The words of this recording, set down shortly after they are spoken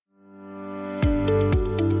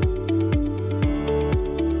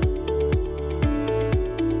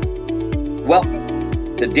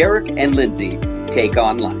to Derrick and Lindsay Take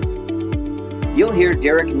on Life. You'll hear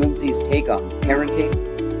Derrick and Lindsay's take on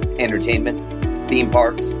parenting, entertainment, theme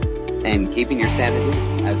parks, and keeping your sanity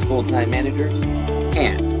as full-time managers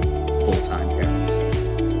and full-time parents.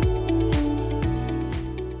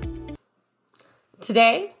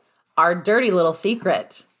 Today, our dirty little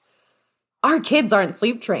secret. Our kids aren't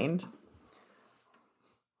sleep trained.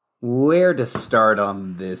 Where to start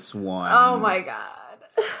on this one? Oh my God.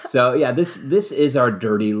 So yeah, this is our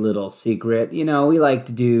dirty little secret. You know, we like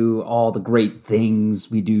to do all the great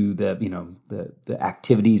things. We do the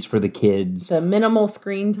activities for the kids. The minimal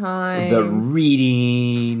screen time. The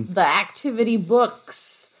reading. The activity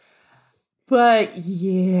books. But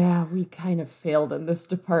yeah, we kind of failed in this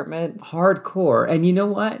department. Hardcore. And you know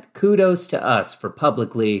what? Kudos to us for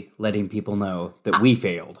publicly letting people know that we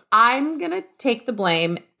failed. I'm going to take the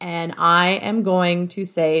blame, and I am going to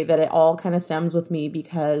say that it all kind of stems with me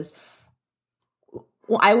because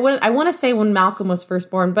I want to say when Malcolm was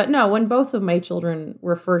first born, but no, when both of my children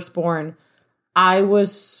were first born, I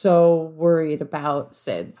was so worried about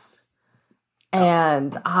SIDS.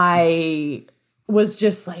 And I was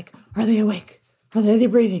just like, are they awake? Are they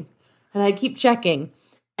breathing? And I keep checking.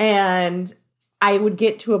 And I would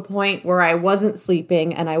get to a point where I wasn't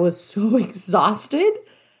sleeping and I was so exhausted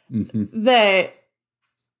that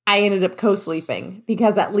I ended up co-sleeping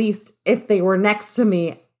because at least if they were next to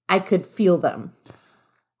me, I could feel them.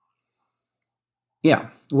 Yeah,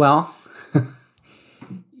 well,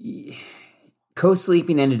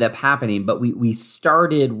 co-sleeping ended up happening, but we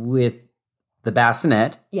started with the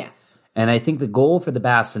bassinet. Yes. And I think the goal for the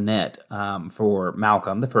bassinet for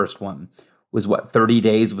Malcolm, the first one, was 30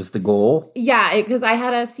 days was the goal? Yeah, because I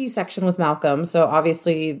had a C-section with Malcolm. So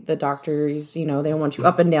obviously the doctors, they don't want you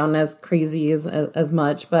up and down as crazy as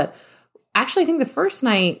much. But actually, I think the first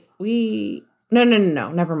night No,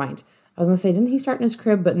 never mind. I was going to say, didn't he start in his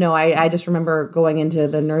crib? But no, I just remember going into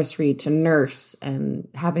the nursery to nurse and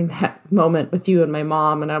having that moment with you and my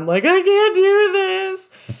mom. And I'm like, I can't do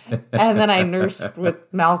this. And then I nursed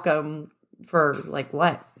with Malcolm for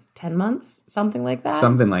 10 months? Something like that?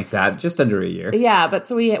 Something like that. Just under a year. Yeah, but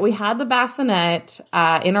so we had the bassinet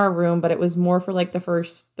in our room, but it was more for the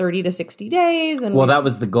first 30 to 60 days. And that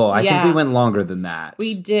was the goal. I think we went longer than that.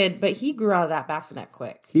 We did, but he grew out of that bassinet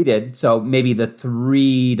quick. He did. So maybe the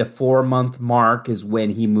 3 to 4 month mark is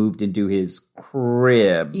when he moved into his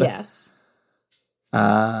crib. Yes.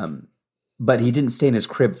 But he didn't stay in his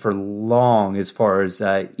crib for long as far as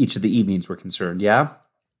each of the evenings were concerned, yeah?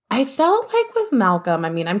 I felt like with Malcolm,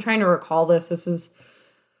 I'm trying to recall this. This is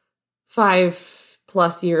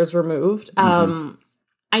 5+ years removed.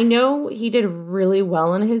 I know he did really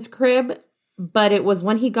well in his crib, but it was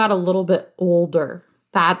when he got a little bit older.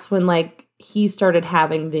 That's when he started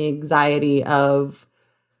having the anxiety of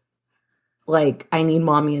I need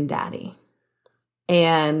mommy and daddy.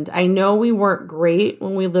 And I know we weren't great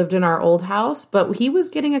when we lived in our old house, but he was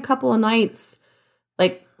getting a couple of nights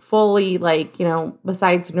fully,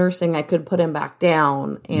 besides nursing, I could put him back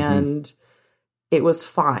down and it was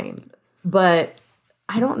fine. But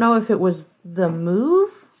I don't know if it was the move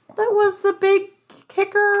that was the big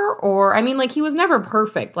kicker or, he was never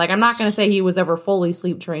perfect. I'm not going to say he was ever fully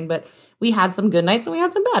sleep trained, but we had some good nights and we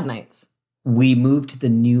had some bad nights. We moved to the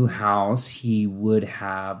new house. He would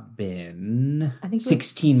have been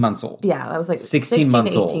 16 months old. Yeah, that was 16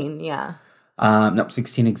 months to 18, old. Yeah. No,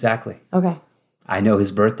 16 exactly. Okay. I know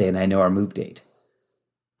his birthday and I know our move date.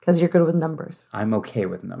 Because you're good with numbers. I'm okay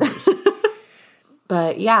with numbers.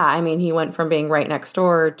 But yeah, he went from being right next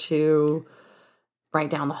door to right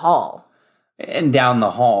down the hall. And down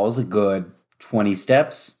the hall is a good 20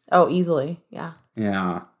 steps. Oh, easily. Yeah.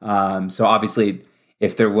 Yeah. So obviously,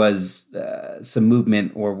 if there was some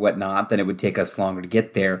movement or whatnot, then it would take us longer to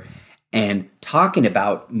get there. And talking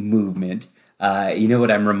about movement, you know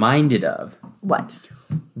what I'm reminded of? What?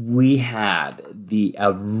 We had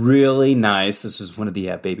a really nice, this was one of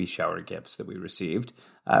the baby shower gifts that we received.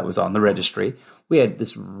 It was on the registry. We had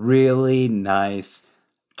this really nice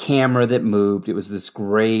camera that moved. It was this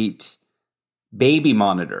great baby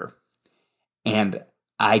monitor. And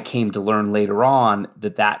I came to learn later on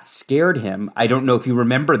that scared him. I don't know if you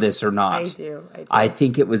remember this or not. I do. I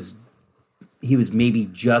think he was maybe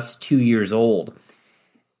just 2 years old.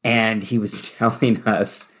 And he was telling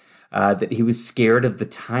us that he was scared of the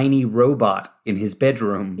tiny robot in his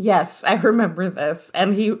bedroom. Yes, I remember this.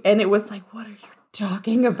 And it was what are you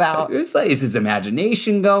talking about? It was is his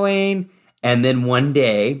imagination going? And then one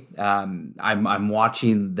day, I'm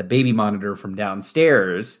watching the baby monitor from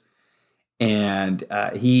downstairs, and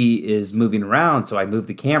he is moving around. So I move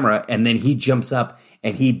the camera, and then he jumps up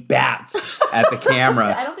and he bats at the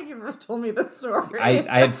camera. I don't think you've ever never told me the story.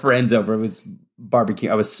 I had friends over. It was barbecue.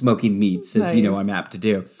 I was smoking meats, as you know I'm apt to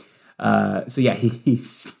do. So yeah, he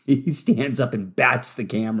stands up and bats the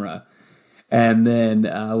camera. And then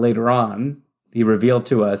later on, he revealed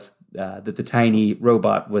to us that the tiny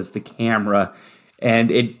robot was the camera.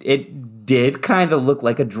 And it did kind of look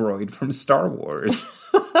like a droid from Star Wars.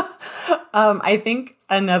 I think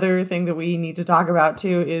another thing that we need to talk about,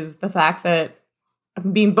 too, is the fact that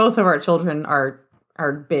both of our children are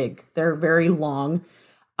big. They're very long.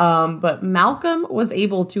 But Malcolm was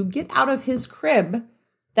able to get out of his crib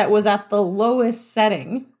that was at the lowest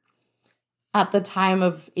setting at the time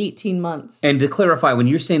of 18 months. And to clarify, when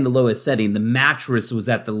you're saying the lowest setting, the mattress was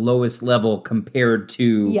at the lowest level compared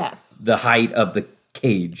to the height of the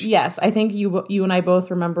cage. Yes, I think you and I both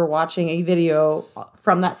remember watching a video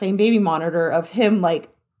from that same baby monitor of him like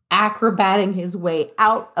acrobating his way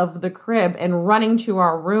out of the crib and running to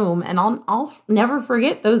our room. And I'll never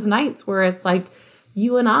forget those nights where it's like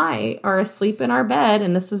you and I are asleep in our bed,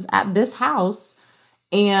 and this is at this house,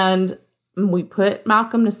 and we put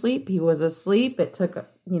Malcolm to sleep. He was asleep. It took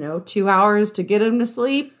 2 hours to get him to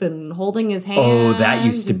sleep, and holding his hand. Oh, that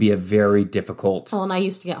used to be a very difficult. Well, and I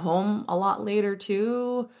used to get home a lot later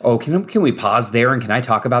too. Oh, can we pause there and can I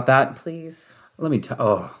talk about that? Please. Let me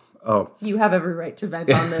Oh. You have every right to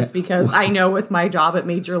vent on this because I know with my job it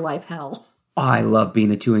made your life hell. I love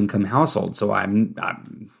being a 2-income household, so I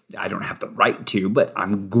don't have the right to, but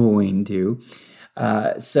I'm going to.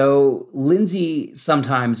 So Lindsay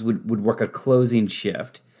sometimes would work a closing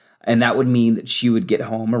shift, and that would mean that she would get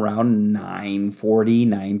home around 9:40,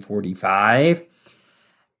 9:45.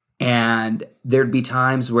 And there'd be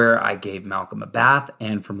times where I gave Malcolm a bath,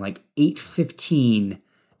 and from like 8:15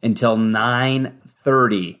 until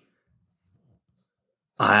 9:30,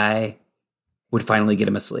 I would finally get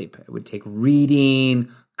him asleep. I would take reading,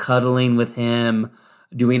 cuddling with him,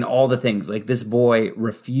 doing all the things. Like this boy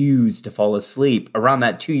refused to fall asleep around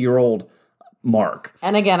that 2-year-old mark.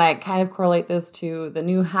 And again, I kind of correlate this to the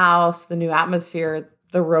new house, the new atmosphere,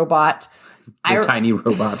 the robot. The tiny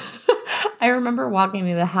robot. I remember walking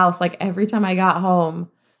into the house, like every time I got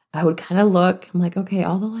home, I would kind of look. I'm like, okay,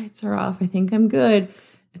 all the lights are off. I think I'm good.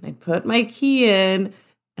 And I'd put my key in.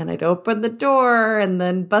 And I'd open the door, and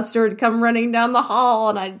then Buster would come running down the hall,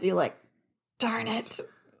 and I'd be like, darn it.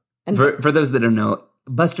 And for those that don't know,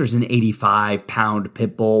 Buster's an 85-pound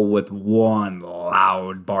pit bull with one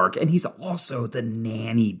loud bark, and he's also the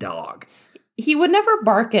nanny dog. He would never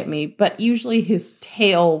bark at me, but usually his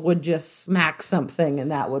tail would just smack something, and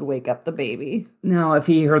that would wake up the baby. No, if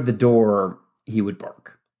he heard the door, he would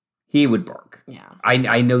bark. He would bark. Yeah.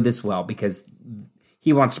 I know this well because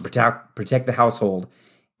he wants to protect the household.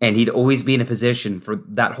 And he'd always be in a position for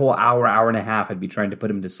that whole hour and a half. I'd be trying to put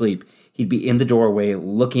him to sleep. He'd be in the doorway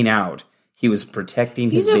looking out. He was protecting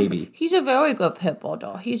his baby. He's a very good pit bull,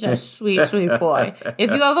 though. He's a sweet, sweet boy. If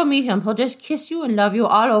you ever meet him, he'll just kiss you and love you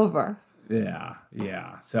all over. Yeah.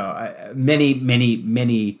 So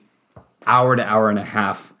many hour to hour and a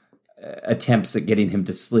half attempts at getting him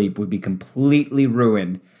to sleep would be completely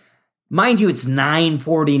ruined. Mind you, it's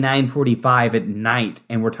 9:40, 9:45 at night,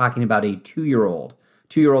 and we're talking about a 2-year-old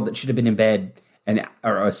that should have been in bed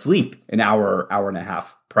or asleep an hour and a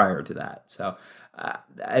half prior to that. So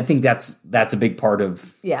I think that's a big part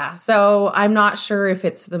of. Yeah. So I'm not sure if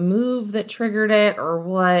it's the move that triggered it or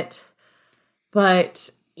what, but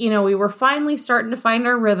we were finally starting to find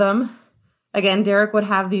our rhythm. Again, Derrick would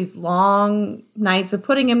have these long nights of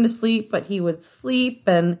putting him to sleep, but he would sleep,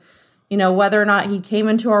 and whether or not he came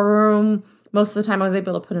into our room, most of the time I was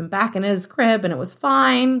able to put him back in his crib and it was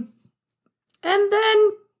fine. And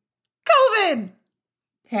then COVID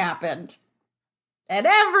happened. And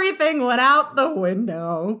everything went out the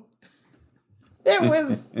window.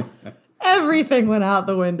 Everything went out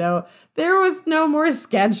the window. There was no more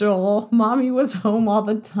schedule. Mommy was home all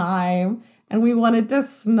the time. And we wanted to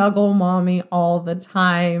snuggle Mommy all the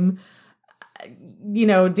time.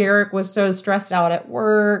 Derrick was so stressed out at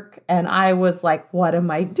work. And I was like, what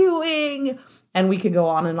am I doing? And we could go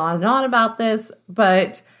on and on and on about this.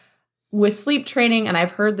 But with sleep training, and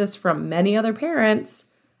I've heard this from many other parents,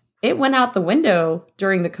 it went out the window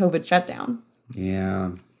during the COVID shutdown.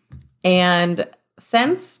 Yeah. And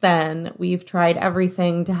since then, we've tried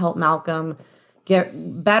everything to help Malcolm get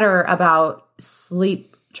better about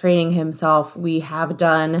sleep training himself. We have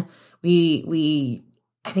done, I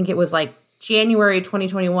think it was like January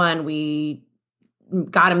 2021, we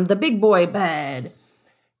got him the big boy bed.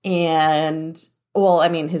 And,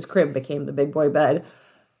 his crib became the big boy bed.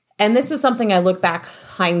 And this is something I look back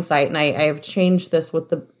hindsight, and I have changed this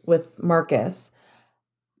with Marcus.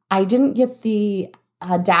 I didn't get the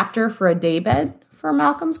adapter for a day bed for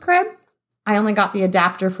Malcolm's crib. I only got the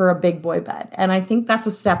adapter for a big boy bed. And I think that's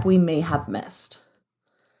a step we may have missed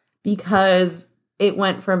because it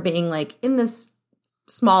went from being like in this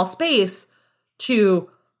small space to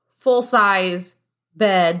full size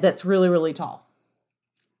bed that's really, really tall.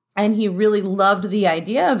 And he really loved the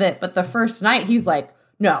idea of it. But the first night he's like,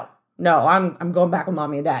 no, I'm going back with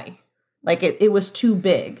mommy and daddy. Like it was too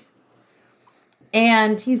big.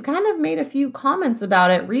 And he's kind of made a few comments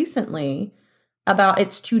about it recently about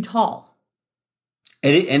it's too tall.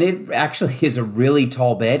 And it actually is a really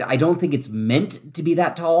tall bed. I don't think it's meant to be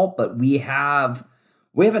that tall, but we have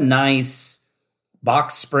a nice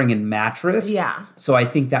box spring and mattress. Yeah. So I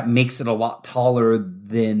think that makes it a lot taller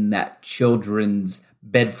than that children's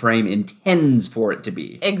bed frame intends for it to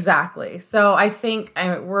be. Exactly. So I think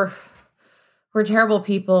we're terrible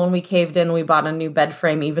people and we caved in and we bought a new bed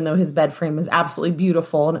frame, even though his bed frame is absolutely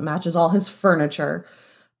beautiful and it matches all his furniture.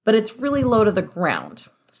 But it's really low to the ground.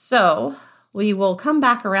 So we will come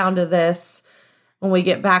back around to this when we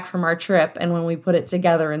get back from our trip and when we put it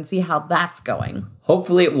together and see how that's going.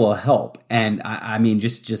 Hopefully it will help. And I mean,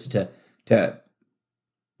 just to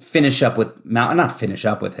finish up with, not finish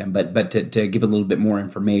up with him, but to give a little bit more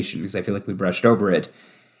information because I feel like we brushed over it.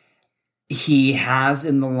 He has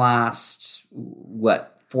in the last,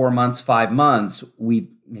 4 months, 5 months,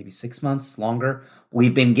 maybe 6 months longer,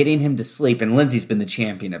 we've been getting him to sleep. And Lindsay's been the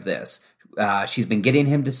champion of this. She's been getting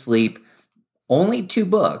him to sleep. Only 2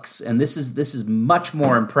 books, and this is much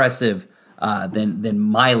more impressive than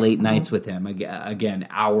my late nights with him. Again,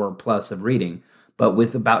 hour plus of reading, but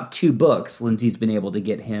with about 2 books, Lindsay's been able to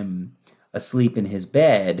get him asleep in his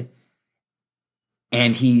bed,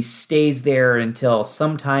 and he stays there until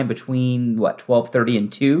sometime between 12:30 and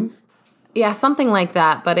 2. Yeah, something like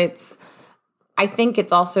that. But I think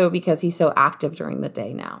it's also because he's so active during the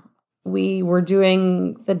day now. We were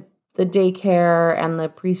doing the daycare and the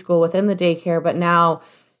preschool within the daycare, but now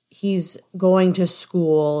he's going to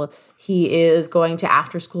school. He is going to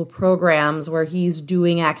after school programs where he's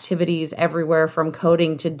doing activities everywhere from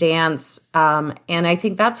coding to dance. And I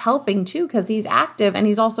think that's helping too, because he's active and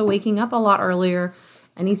he's also waking up a lot earlier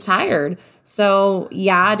and he's tired. So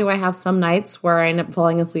yeah, do I have some nights where I end up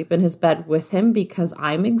falling asleep in his bed with him because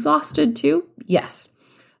I'm exhausted too? Yes.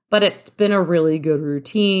 But it's been a really good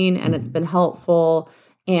routine and it's been helpful.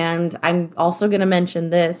 And I'm also going to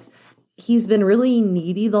mention this. He's been really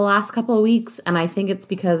needy the last couple of weeks. And I think it's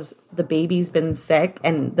because the baby's been sick.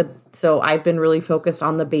 So I've been really focused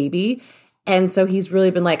on the baby. And so he's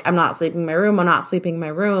really been like, I'm not sleeping in my room. I'm not sleeping in my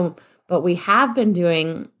room. But we have been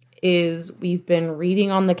doing is we've been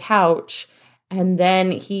reading on the couch. And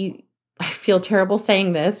then I feel terrible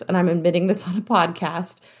saying this, and I'm admitting this on a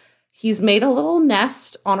podcast. He's made a little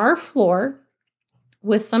nest on our floor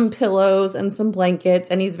with some pillows and some blankets,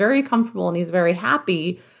 and he's very comfortable and he's very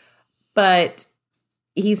happy, but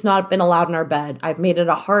he's not been allowed in our bed. I've made it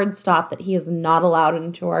a hard stop that he is not allowed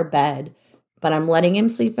into our bed, but I'm letting him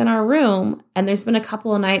sleep in our room. And there's been a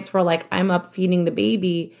couple of nights where like I'm up feeding the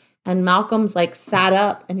baby and Malcolm's like sat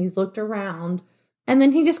up and he's looked around and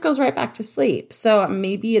then he just goes right back to sleep. So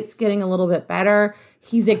maybe it's getting a little bit better.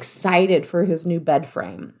 He's excited for his new bed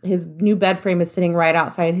frame. His new bed frame is sitting right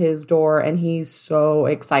outside his door and he's so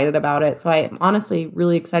excited about it. So I'm honestly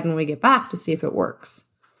really excited when we get back to see if it works.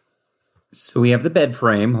 So we have the bed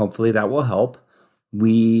frame. Hopefully that will help.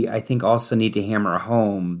 We, I think, also need to hammer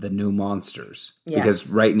home the new monsters. Yes.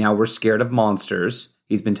 Because right now we're scared of monsters.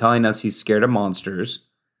 He's been telling us he's scared of monsters.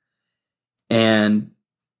 And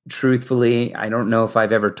truthfully, I don't know if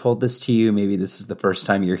I've ever told this to you. Maybe this is the first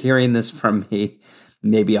time you're hearing this from me.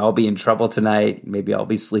 Maybe I'll be in trouble tonight. Maybe I'll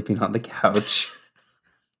be sleeping on the couch.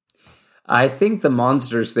 I think the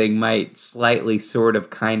monsters thing might slightly sort of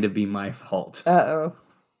kind of be my fault. Uh-oh.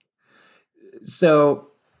 So,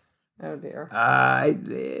 oh dear.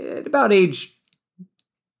 At about age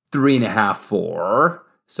 3.5, 4,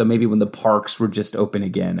 so maybe when the parks were just open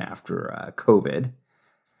again after COVID,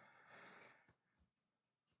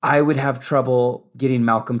 I would have trouble getting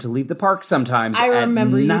Malcolm to leave the park sometimes. I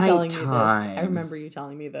remember you telling me this. I remember you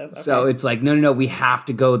telling me this. Okay. So it's like, no, we have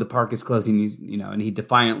to go. The park is closing. And he'd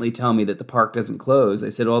defiantly tell me that the park doesn't close. I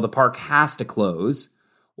said, well, the park has to close.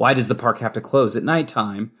 Why does the park have to close at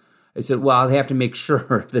nighttime? I said, well, they have to make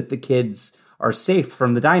sure that the kids are safe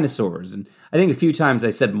from the dinosaurs. And I think a few times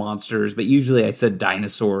I said monsters, but usually I said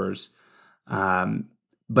dinosaurs.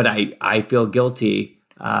 But I feel guilty.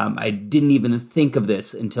 I didn't even think of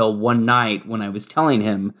this until one night when I was telling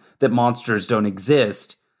him that monsters don't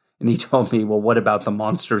exist. And he told me, well, what about the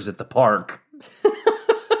monsters at the park?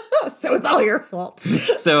 So it's all your fault.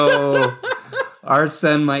 So our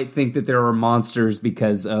son might think that there are monsters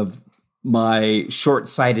because of my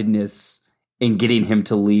short-sightedness in getting him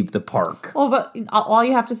to leave the park. Well, but all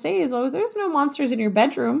you have to say is, oh, there's no monsters in your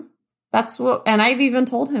bedroom. That's what, and I've even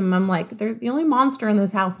told him, I'm like, there's the only monster in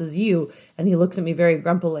this house is you. And he looks at me very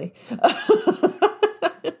grumpily.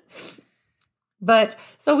 But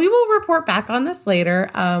so we will report back on this later.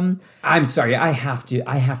 I'm sorry, I have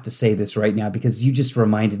to say this right now because you just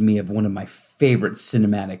reminded me of one of my favorite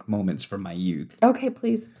cinematic moments from my youth. Okay,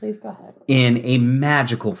 please go ahead. In a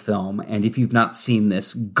magical film, and if you've not seen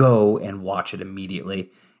this, go and watch it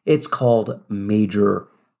immediately. It's called Major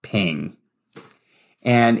Payne.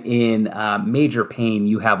 And in Major Payne,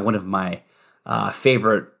 you have one of my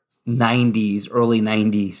favorite early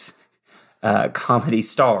 90s comedy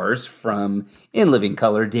stars from In Living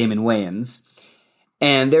Color, Damon Wayans.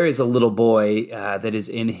 And there is a little boy that is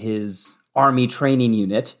in his army training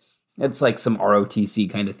unit. It's like some ROTC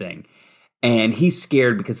kind of thing. And he's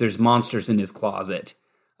scared because there's monsters in his closet.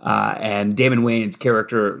 And Damon Wayans'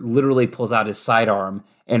 character literally pulls out his sidearm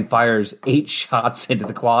and fires 8 shots into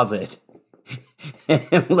the closet.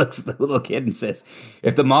 And looks at the little kid and says,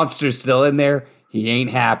 if the monster's still in there, he ain't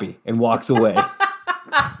happy, and walks away.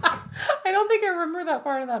 I don't think I remember that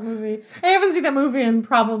part of that movie. I haven't seen that movie in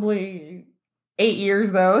probably 8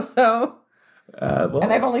 years, though, so...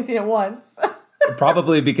 and I've only seen it once.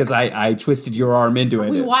 Probably because I twisted your arm into it.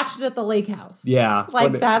 We watched it at the lake house. Yeah.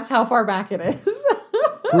 That's how far back it is.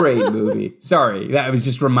 Great movie. Sorry, I was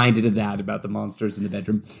just reminded of that about the monsters in the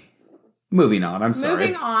bedroom. Moving on, I'm sorry.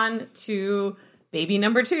 Moving on to baby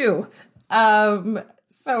number 2.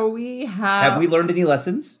 So we have... Have we learned any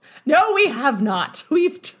lessons? No, we have not.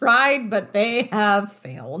 We've tried, but they have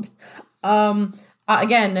failed.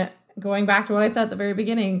 Again, going back to what I said at the very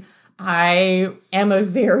beginning, I am a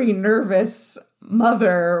very nervous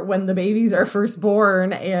mother when the babies are first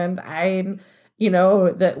born, and I'm...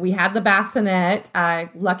 that we had the bassinet.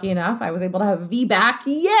 Lucky enough, I was able to have VBAC.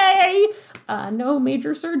 Yay! No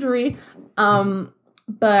major surgery.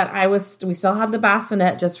 But we still had the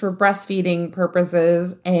bassinet just for breastfeeding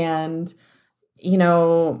purposes. And, he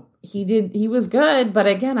was good. But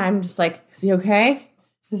again, I'm just like, is he okay?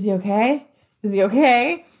 Is he okay? Is he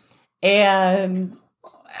okay? And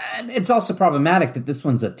it's also problematic that this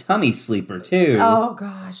one's a tummy sleeper too. Oh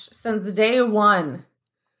gosh. Since day one.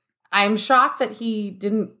 I'm shocked that he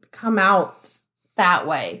didn't come out that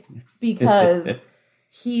way because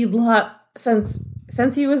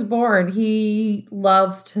since he was born, he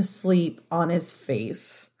loves to sleep on his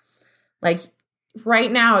face. Like right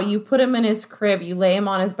now, you put him in his crib, you lay him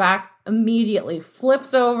on his back, immediately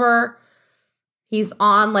flips over. He's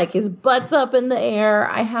on, like his butt's up in the air.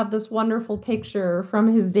 I have this wonderful picture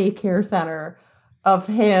from his daycare center of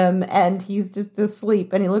him, and he's just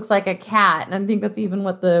asleep, and he looks like a cat. And I think that's even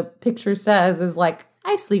what the picture says is like,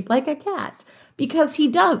 I sleep like a cat. Because he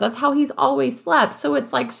does. That's how he's always slept. So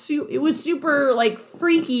it's like, it was super like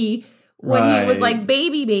freaky when he was like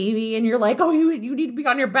baby, and you're like, oh, you need to be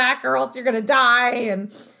on your back or else you're going to die.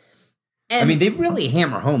 And I mean, they really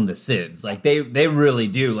hammer home the SIDS. Like they really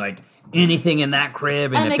do. Like anything in that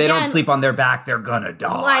crib, and if they don't sleep on their back, they're going to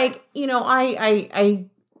die. Like,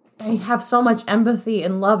 I have so much empathy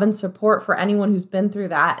and love and support for anyone who's been through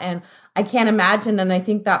that. And I can't imagine. And I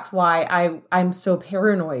think that's why I'm so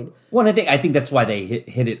paranoid. Well, I think that's why they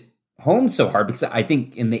hit it home so hard, because I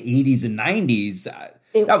think in the 80s and 90s,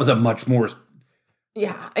 that was a much more...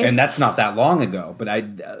 Yeah. And that's not that long ago. But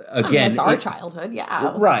it's our childhood.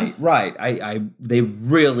 Yeah. Right. They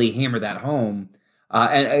really hammer that home.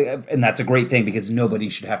 And that's a great thing because nobody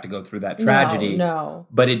should have to go through that tragedy. No.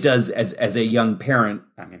 But it does, as a young parent,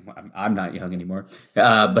 I mean, I'm not young anymore,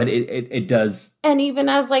 but it does. And even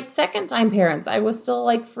as like second-time parents, I was still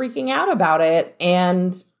like freaking out about it.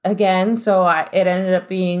 And again, so it ended up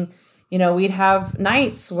being, we'd have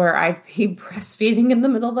nights where I'd be breastfeeding in the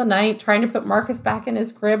middle of the night, trying to put Marcus back in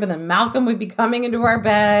his crib, and then Malcolm would be coming into our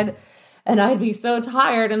bed, and I'd be so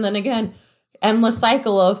tired. And then again, endless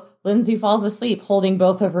cycle of Lindsay falls asleep holding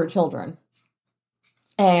both of her children.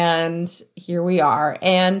 And here we are.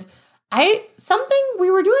 And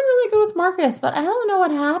we were doing really good with Marcus, but I don't know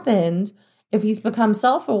what happened, if he's become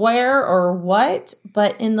self-aware or what.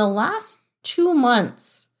 But in the last 2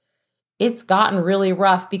 months, it's gotten really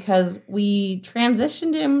rough because we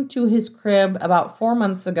transitioned him to his crib about 4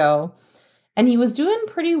 months ago, and he was doing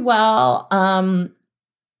pretty well.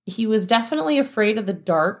 He was definitely afraid of the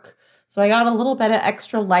dark. So I got a little bit of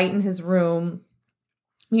extra light in his room.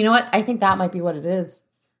 You know what? I think that might be what it is.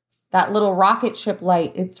 That little rocket ship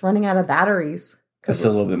light, it's running out of batteries. Just a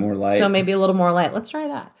little bit more light. So maybe a little more light. Let's try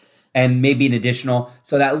that. And maybe an additional.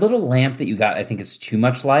 So that little lamp that you got, I think is too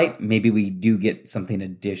much light. Maybe we do get something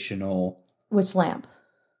additional. Which lamp?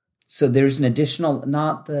 So there's an additional,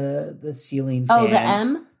 not the ceiling fan. Oh, the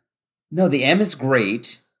M? No, the M is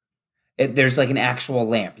great. There's like an actual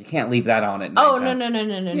lamp. You can't leave that on at night. Oh, no.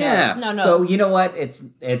 Yeah. No. So you know what?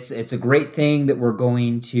 It's a great thing that we're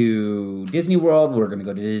going to Disney World. We're going to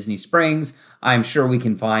go to Disney Springs. I'm sure we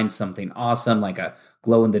can find something awesome, like a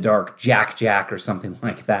glow-in-the-dark Jack or something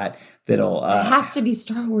like that. That'll. It has to be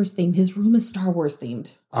Star Wars themed. His room is Star Wars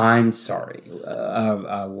themed. I'm sorry.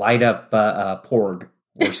 Light up Porg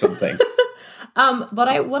or something.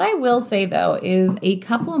 But what I will say though is a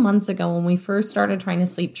couple of months ago when we first started trying to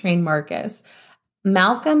sleep train Marcus,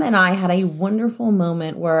 Malcolm and I had a wonderful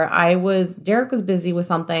moment where Derrick was busy with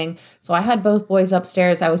something. So I had both boys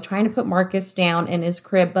upstairs. I was trying to put Marcus down in his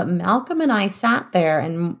crib, but Malcolm and I sat there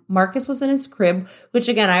and Marcus was in his crib, which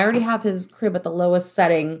again, I already have his crib at the lowest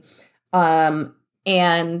setting.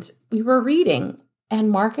 And we were reading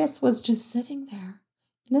and Marcus was just sitting there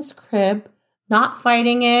in his crib, not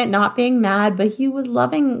fighting it, not being mad, but he was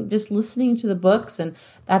loving just listening to the books. And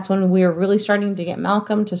that's when we were really starting to get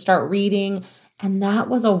Malcolm to start reading. And that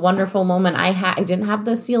was a wonderful moment. I didn't have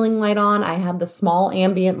the ceiling light on. I had the small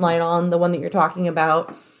ambient light on, the one that you're talking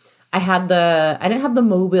about. I didn't have the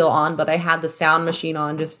mobile on, but I had the sound machine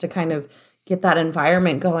on just to kind of get that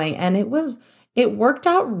environment going. And it worked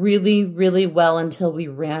out really, really well until we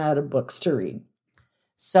ran out of books to read.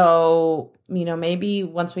 So, maybe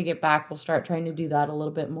once we get back, we'll start trying to do that a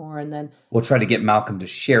little bit more. And then we'll try to get Malcolm to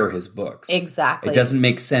share his books. Exactly. It doesn't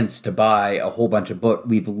make sense to buy a whole bunch of books.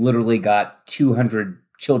 We've literally got 200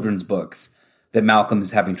 children's books that Malcolm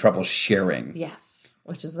is having trouble sharing. Yes,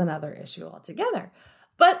 which is another issue altogether.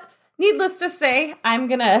 But needless to say, I'm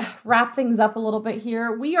going to wrap things up a little bit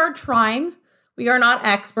here. We are trying. We are not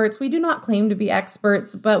experts. We do not claim to be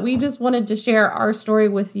experts, but we just wanted to share our story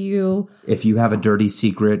with you. If you have a dirty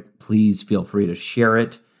secret, please feel free to share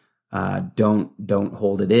it. Don't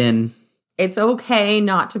hold it in. It's okay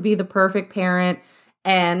not to be the perfect parent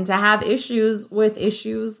and to have issues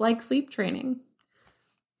like sleep training.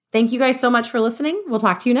 Thank you guys so much for listening. We'll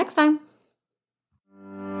talk to you next time.